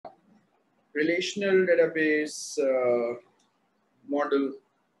relational database model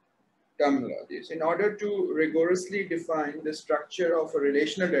terminologies. In order to rigorously define the structure of a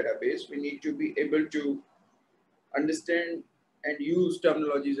relational database, we need to be able to understand and use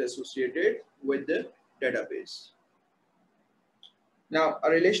terminologies associated with the database. Now, a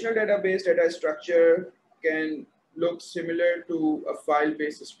relational database data structure can look similar to a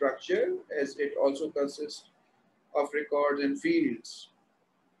file-based structure, as it also consists of records and fields.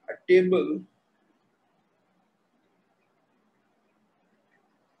 A table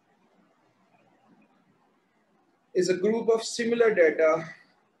is a group of similar data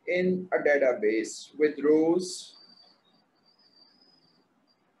in a database with rows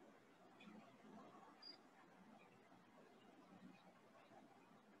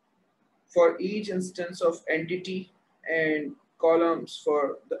for each instance of entity and columns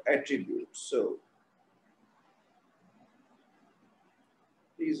for the attributes. So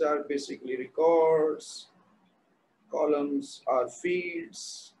these are basically records, columns are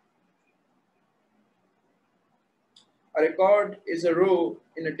fields. A record is a row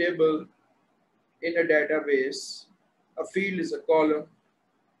in a table in a database. A field is a column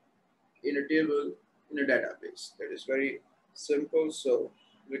in a table in a database. That is very simple. So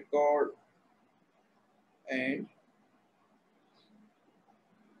record and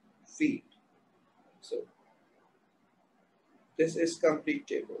field. So this is complete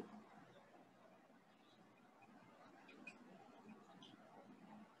table.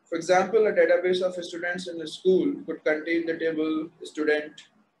 For example, a database of students in a school could contain the table student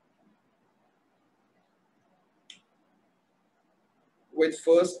with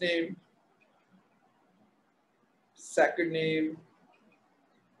first name, second name,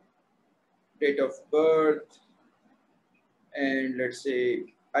 date of birth, and let's say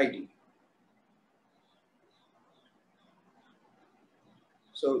ID.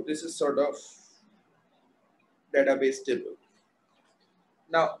 So this is sort of database table.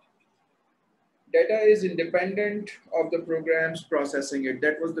 Now, data is independent of the programs processing it.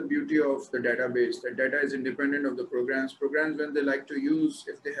 That was the beauty of the database. The data is independent of the programs. Programs, when they like to use,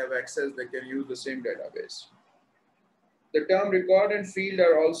 if they have access, they can use the same database. The term record and field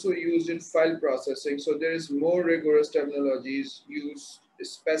are also used in file processing. So there is more rigorous terminologies used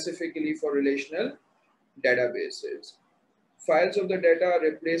specifically for relational databases. Files of the data are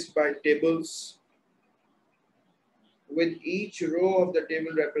replaced by tables, with each row of the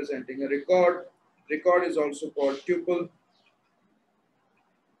table representing a record. Record is also called tuple.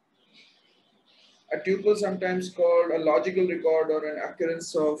 A tuple, sometimes called a logical record or an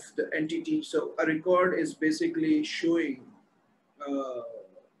occurrence of the entity. So a record is basically showing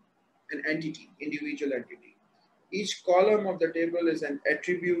an entity, individual entity. Each column of the table is an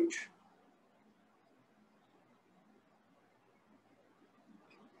attribute.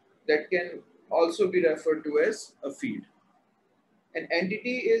 That can also be referred to as a field. An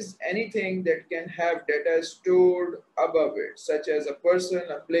entity is anything that can have data stored above it, such as a person,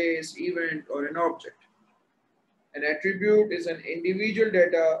 a place, event, or an object. An attribute is an individual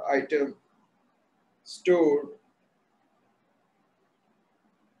data item stored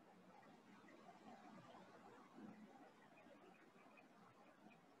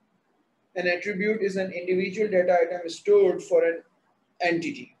An attribute is an individual data item stored for an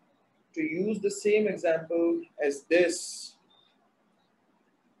entity. To use the same example as this,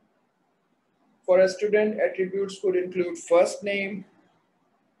 for a student, attributes could include first name,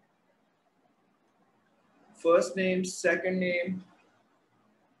 second name,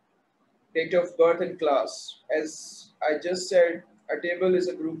 date of birth, and class. As I just said, a table is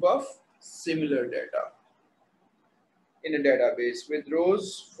a group of similar data in a database with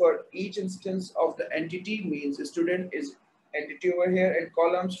rows for each instance of the entity, means a student is entity over here, and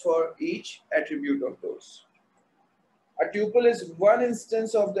columns for each attribute of those. A tuple is one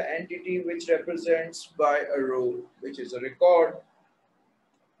instance of the entity which represents by a row, which is a record.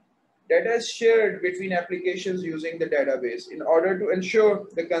 Data is shared between applications using the database in order to ensure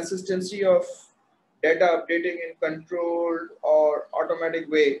the consistency of data updating in controlled or automatic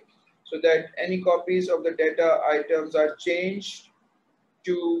way, so that any copies of the data items are changed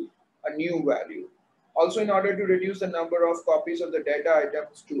to a new value. Also, in order to reduce the number of copies of the data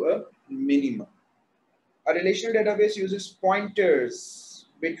items to a minimum. A relational database uses pointers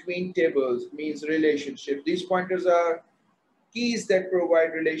between tables, means relationship. These pointers are keys that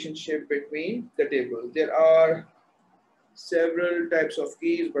provide relationship between the tables. There are several types of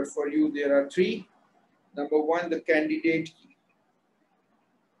keys, but for you there are three. Number one, the candidate key.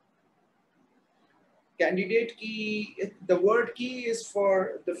 Candidate key, the word key is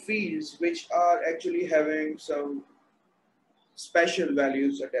for the fields which are actually having some special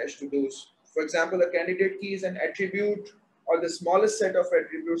values attached to those For example, a candidate key is an attribute or the smallest set of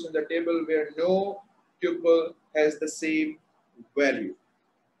attributes in the table where no tuple has the same value.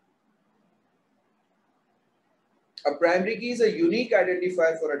 A primary key is a unique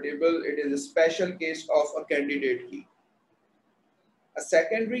identifier for a table. It is a special case of a candidate key. A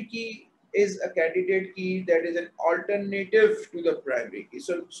secondary key is a candidate key that is an alternative to the primary key.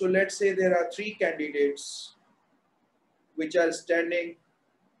 So let's say there are three candidates which are standing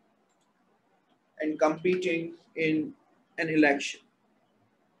and competing in an election.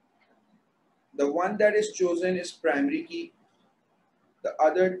 The one that is chosen is primary key. The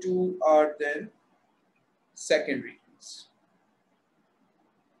other two are then secondary keys.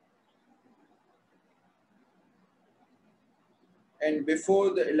 And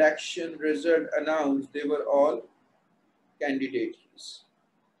before the election result announced, they were all candidate keys.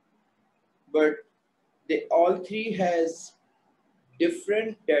 But they all three has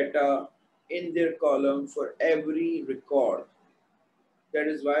different data in their column for every record. That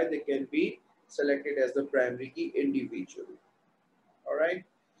is why they can be selected as the primary key individually. All right,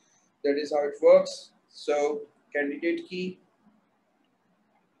 that is how it works. So candidate key,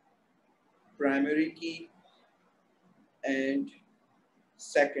 primary key, and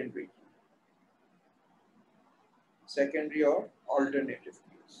secondary key. Secondary or alternative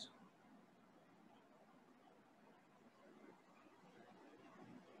keys.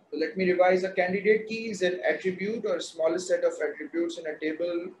 So let me revise. A candidate key is an attribute or smallest set of attributes in a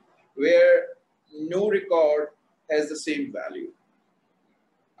table where no record has the same value.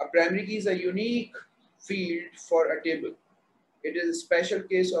 A primary key is a unique field for a table. It is a special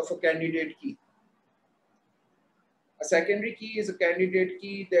case of a candidate key. A secondary key is a candidate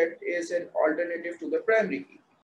key that is an alternative to the primary key.